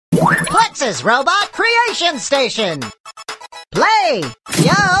Plex's Robot Creation Station. Play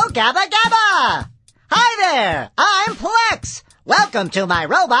Yo Gabba Gabba! Hi there, I'm Plex. Welcome to my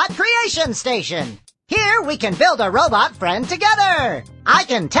Robot Creation Station. Here we can build a robot friend together. I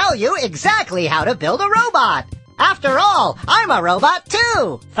can tell you exactly how to build a robot. After all, I'm a robot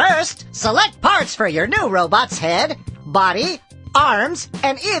too. First, select parts for your new robot's head, body, arms,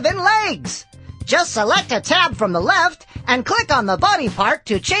 and even legs. Just select a tab from the left and click on the body part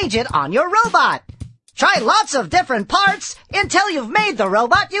to change it on your robot. Try lots of different parts until you've made the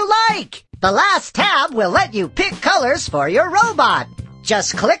robot you like. The last tab will let you pick colors for your robot.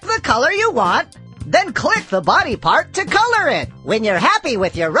 Just click the color you want, then click the body part to color it. When you're happy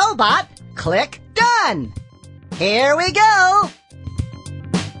with your robot, click Done. Here we go.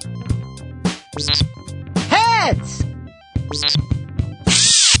 Heads.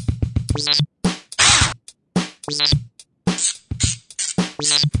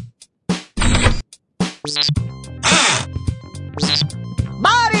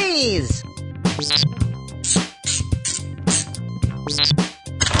 Bodies.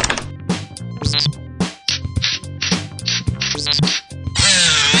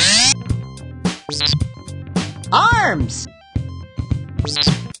 Arms.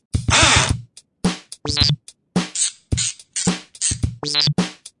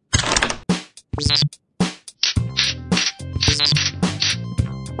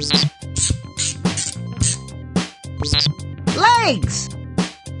 Legs.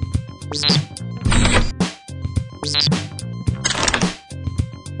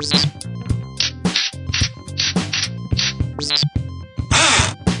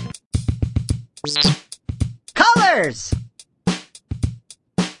 Colors.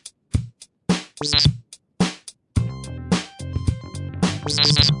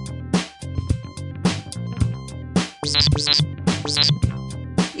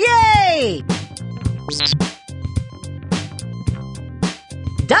 Yay!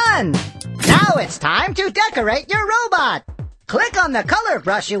 Done! Now it's time to decorate your robot. Click on the color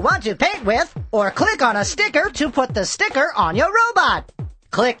brush you want to paint with, or click on a sticker to put the sticker on your robot.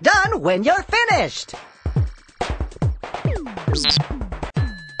 Click Done when you're finished.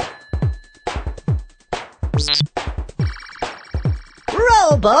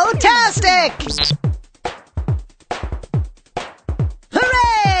 Robotastic!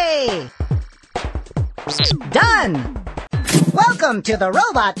 Hooray! Done! Welcome to the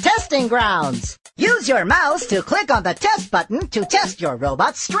robot testing grounds. Use your mouse to click on the test button to test your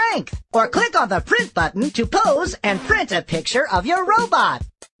robot's strength, or click on the print button to pose and print a picture of your robot.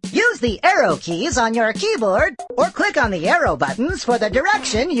 Use the arrow keys on your keyboard, or click on the arrow buttons for the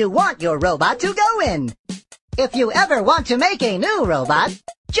direction you want your robot to go in. If you ever want to make a new robot,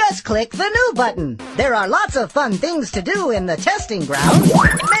 just click the New button. There are lots of fun things to do in the testing grounds.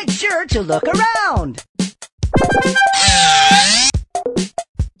 Make sure to look around.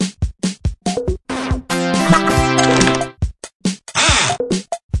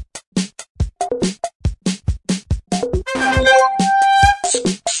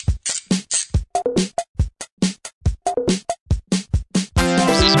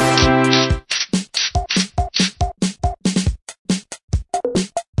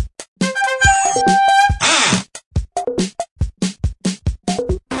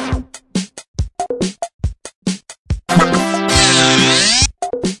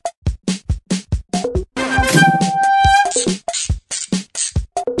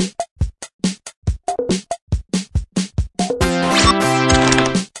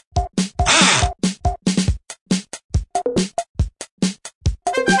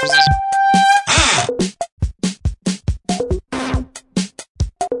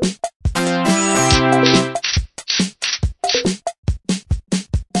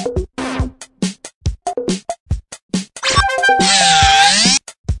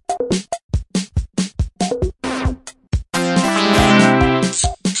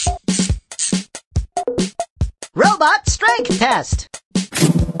 Robot strength test.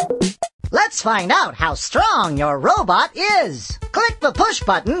 Let's find out how strong your robot is. Click the push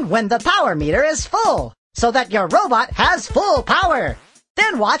button when the power meter is full, so that your robot has full power.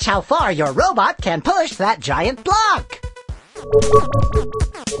 Then watch how far your robot can push that giant block.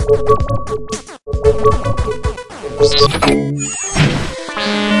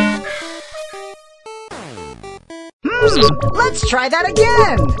 Let's try that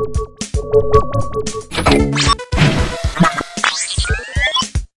again.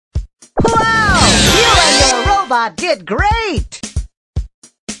 Wow! You and your robot did great!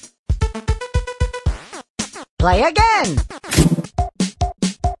 Play again.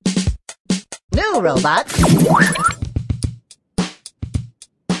 New robot.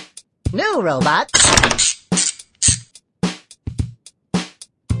 New robot.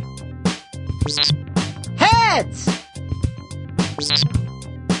 Heads.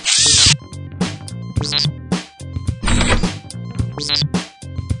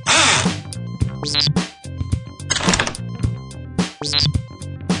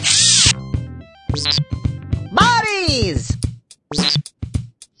 Bodies.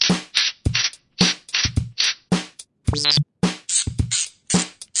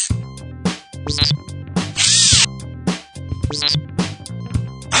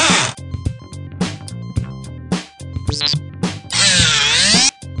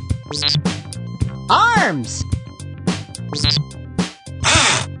 Arms.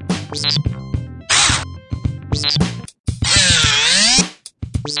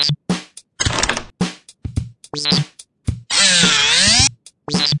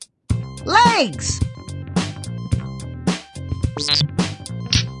 Legs.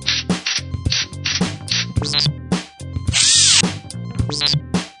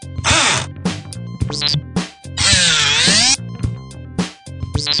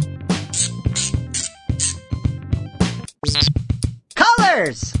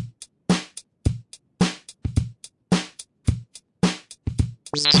 Colors.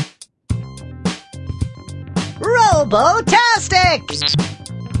 Robotastic.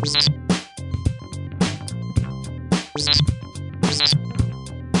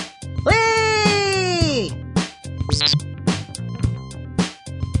 Whee!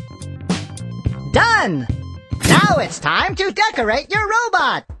 Done! Now it's time to decorate your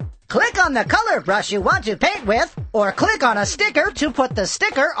robot. Click on the color brush you want to paint with, or click on a sticker to put the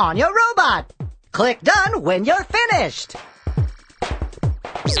sticker on your robot. Click Done when you're finished.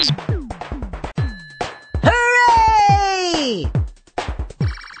 Hooray!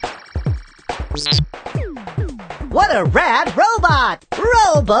 What a rad robot!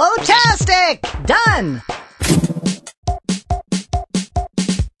 Robotastic! Done!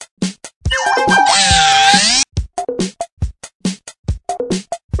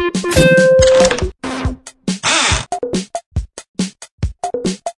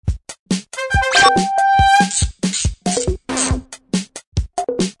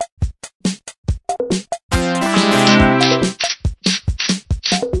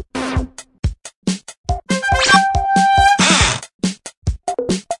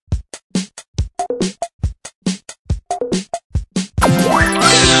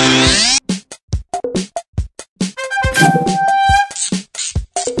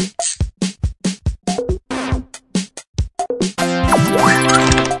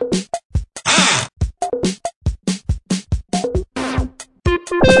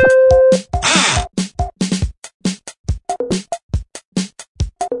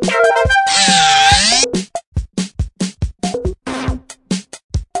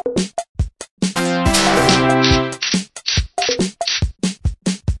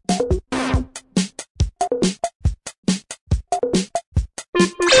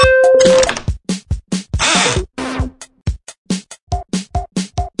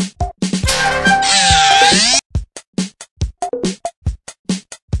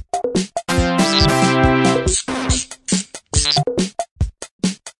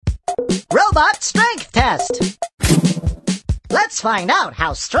 Robot strength test. Let's find out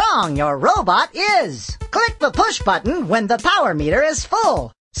how strong your robot is. Click the push button when the power meter is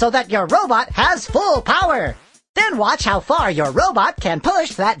full, so that your robot has full power. Then watch how far your robot can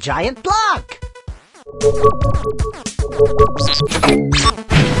push that giant block.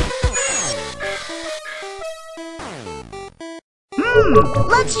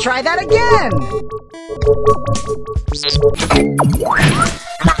 Let's try that again.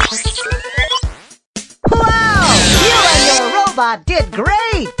 Wow! You and your robot did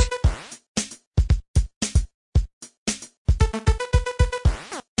great!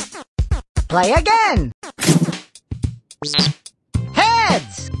 Play again.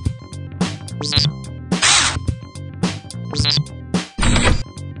 Heads.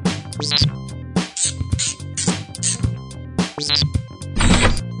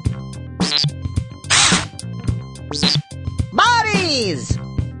 Bodies.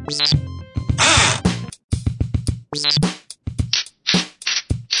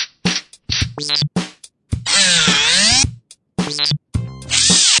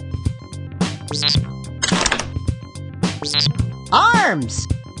 Arms.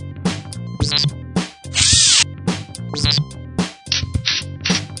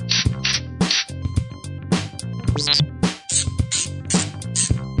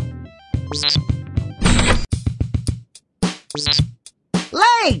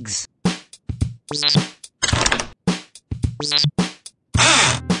 Legs.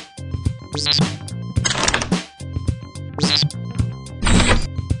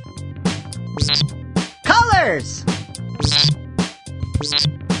 Colors!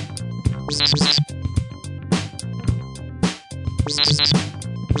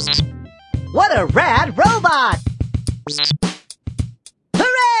 What a rad robot!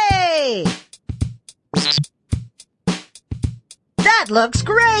 Hooray! That looks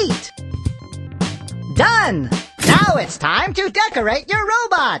great! Done! Now it's time to decorate your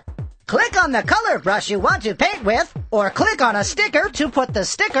robot! Click on the color brush you want to paint with, or click on a sticker to put the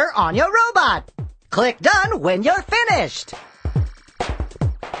sticker on your robot. Click Done when you're finished.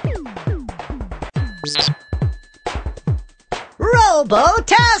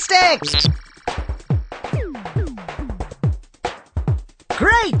 Robotastic!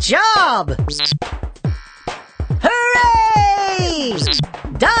 Great job! Hooray!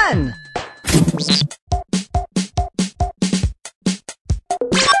 Done!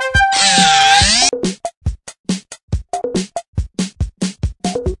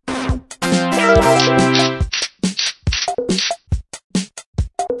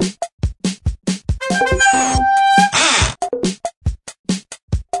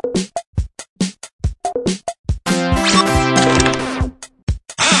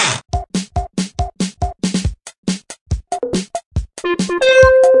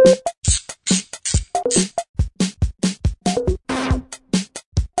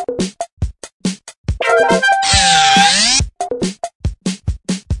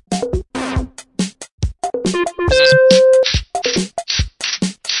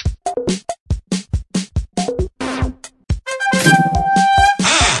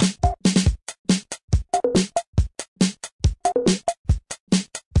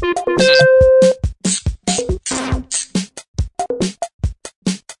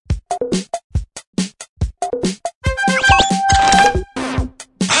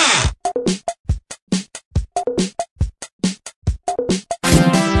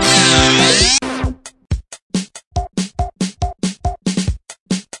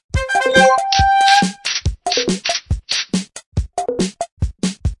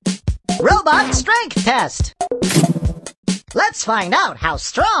 Robot strength test. Let's find out how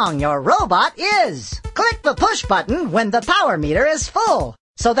strong your robot is. Click the push button when the power meter is full,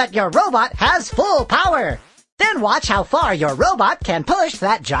 so that your robot has full power. Then watch how far your robot can push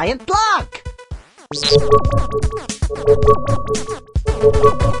that giant block.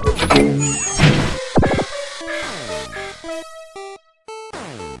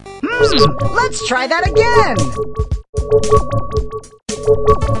 Let's try that again.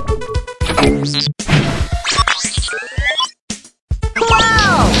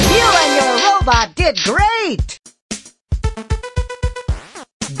 Wow! You and your robot did great!